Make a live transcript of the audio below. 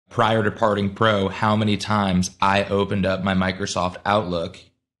prior to Parting Pro how many times I opened up my Microsoft Outlook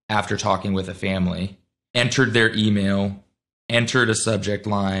after talking with a family, entered their email, entered a subject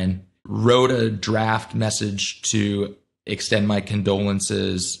line, wrote a draft message to extend my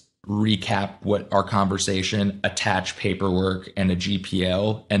condolences, recap what our conversation, attach paperwork and a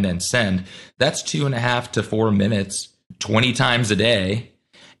GPL, and then send. That's 2.5 to 4 minutes, 20 times a day.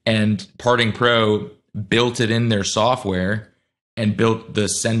 And Parting Pro built it in their software and built the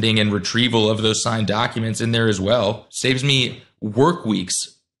sending and retrieval of those signed documents in there as well. Saves me work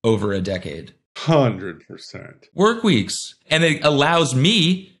weeks over a decade. 100%. Work weeks. And it allows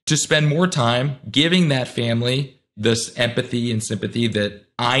me to spend more time giving that family this empathy and sympathy that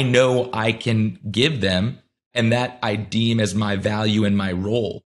I know I can give them and that I deem as my value and my role.